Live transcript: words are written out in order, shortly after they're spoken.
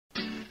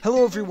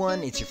Hello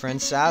everyone, it's your friend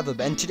Savab,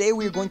 and today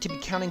we are going to be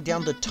counting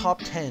down the top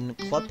 10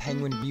 Club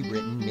Penguin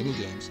Rewritten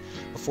minigames.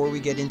 Before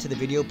we get into the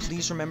video,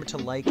 please remember to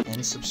like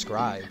and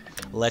subscribe.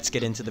 Let's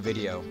get into the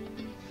video.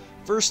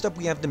 First up,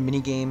 we have the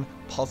minigame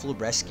Puffle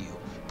Rescue.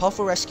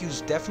 Puffle Rescue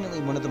is definitely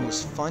one of the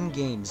most fun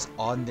games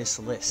on this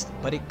list,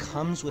 but it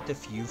comes with a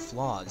few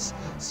flaws,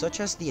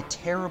 such as the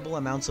terrible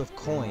amounts of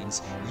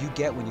coins you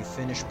get when you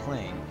finish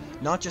playing.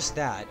 Not just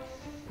that,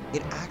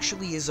 it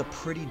actually is a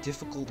pretty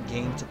difficult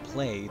game to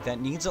play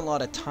that needs a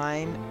lot of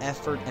time,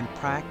 effort, and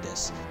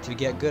practice to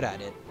get good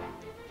at it.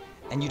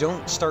 And you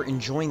don't start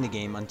enjoying the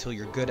game until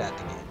you're good at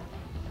the game.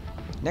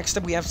 Next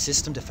up, we have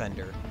System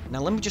Defender.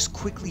 Now let me just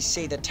quickly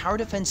say that tower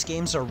defense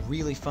games are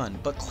really fun,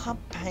 but Club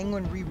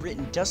Penguin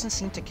Rewritten doesn't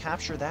seem to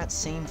capture that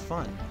same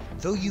fun.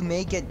 Though you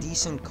may get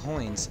decent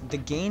coins, the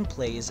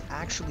gameplay is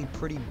actually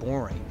pretty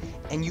boring,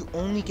 and you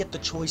only get the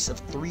choice of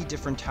 3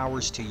 different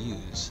towers to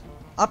use.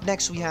 Up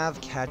next, we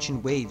have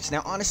Catching Waves.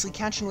 Now honestly,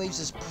 Catching Waves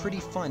is pretty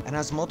fun and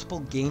has multiple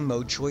game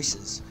mode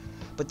choices,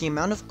 but the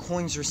amount of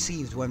coins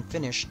received when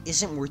finished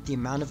isn't worth the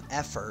amount of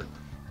effort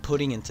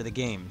putting into the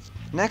game.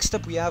 Next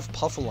up, we have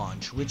Puffle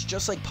Launch, which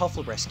just like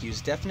Puffle Rescue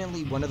is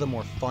definitely one of the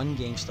more fun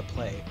games to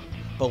play,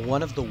 but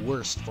one of the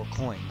worst for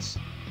coins.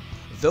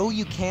 Though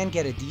you can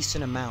get a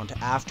decent amount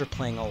after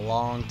playing a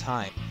long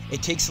time,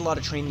 it takes a lot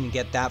of training to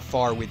get that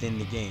far within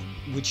the game,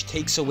 which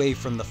takes away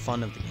from the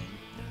fun of the game.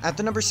 At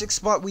the number 6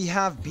 spot, we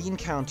have Bean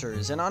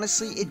Counters, and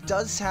honestly, it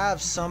does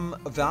have some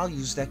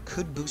values that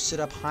could boost it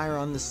up higher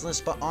on this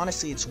list, but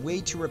honestly, it's way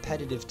too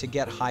repetitive to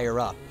get higher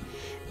up,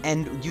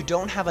 and you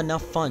don't have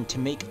enough fun to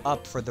make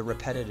up for the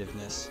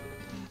repetitiveness.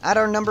 At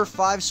our number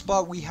 5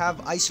 spot, we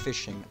have Ice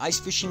Fishing.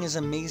 Ice Fishing is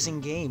an amazing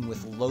game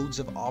with loads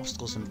of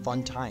obstacles and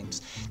fun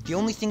times. The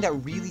only thing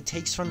that really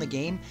takes from the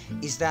game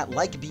is that,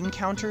 like Bean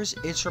Counters,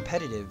 it's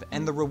repetitive,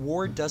 and the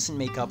reward doesn't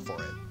make up for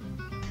it.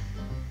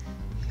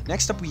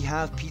 Next up, we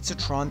have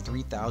Pizzatron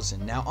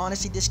 3000. Now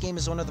honestly, this game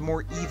is one of the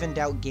more evened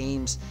out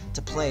games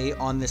to play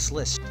on this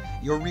list.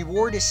 Your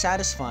reward is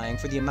satisfying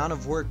for the amount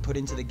of work put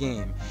into the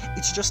game.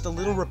 It's just a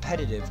little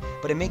repetitive,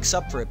 but it makes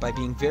up for it by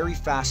being very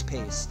fast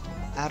paced.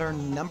 At our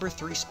number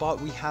 3 spot,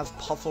 we have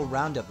Puffle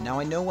Roundup. Now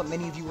I know what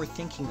many of you were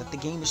thinking, that the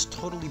game is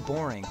totally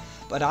boring,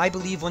 but I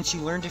believe once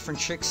you learn different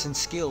tricks and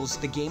skills,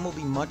 the game will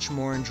be much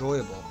more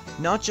enjoyable.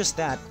 Not just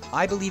that,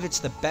 I believe it's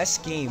the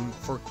best game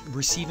for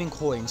receiving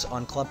coins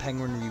on Club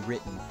Penguin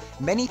Rewritten.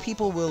 Many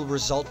people will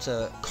result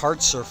to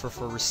Card Surfer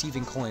for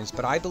receiving coins,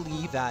 but I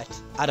believe that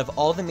out of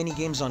all the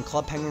minigames on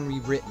Club Penguin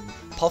Rewritten,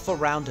 Puffle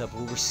Roundup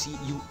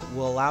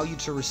will allow you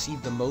to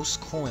receive the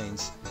most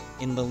coins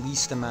in the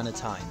least amount of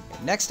time.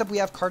 Next up, we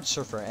have Card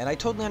Surfer, and I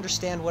totally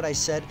understand what I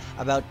said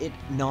about it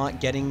not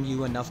getting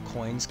you enough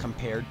coins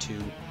compared to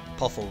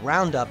Puffle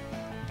Roundup,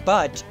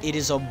 but it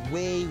is a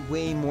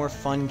way more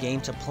fun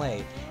game to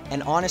play,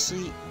 and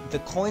honestly, the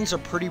coins are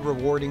pretty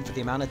rewarding for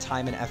the amount of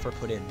time and effort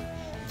put in.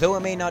 Though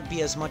it may not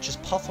be as much as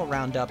Puffle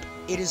Roundup,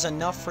 it is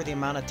enough for the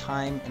amount of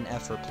time and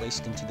effort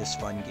placed into this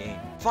fun game.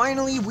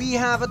 Finally, we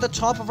have at the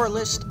top of our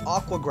list,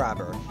 Aqua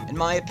Grabber. In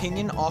my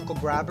opinion, Aqua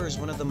Grabber is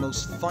one of the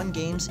most fun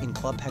games in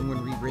Club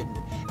Penguin Rewritten,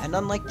 and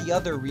unlike the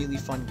other really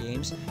fun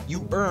games,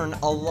 you earn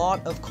a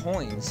lot of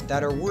coins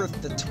that are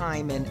worth the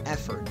time and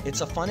effort. It's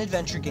a fun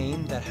adventure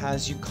game that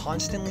has you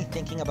constantly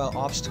thinking about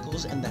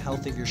obstacles and the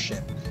health of your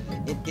ship.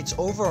 It's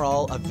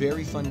overall a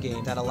very fun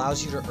game that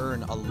allows you to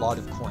earn a lot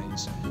of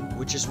coins,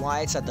 which is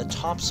why it's at the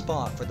top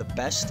spot for the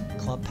best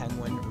Club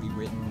Penguin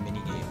Rewritten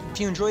minigame. If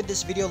you enjoyed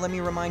this video, let me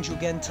remind you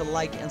again to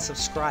like and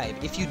subscribe.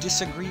 If you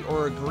disagree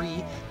or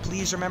agree,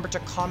 please remember to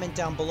comment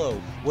down below.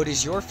 What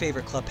is your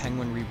favorite Club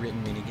Penguin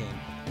Rewritten minigame?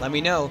 Let me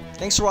know.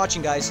 Thanks for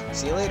watching, guys.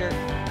 See you later.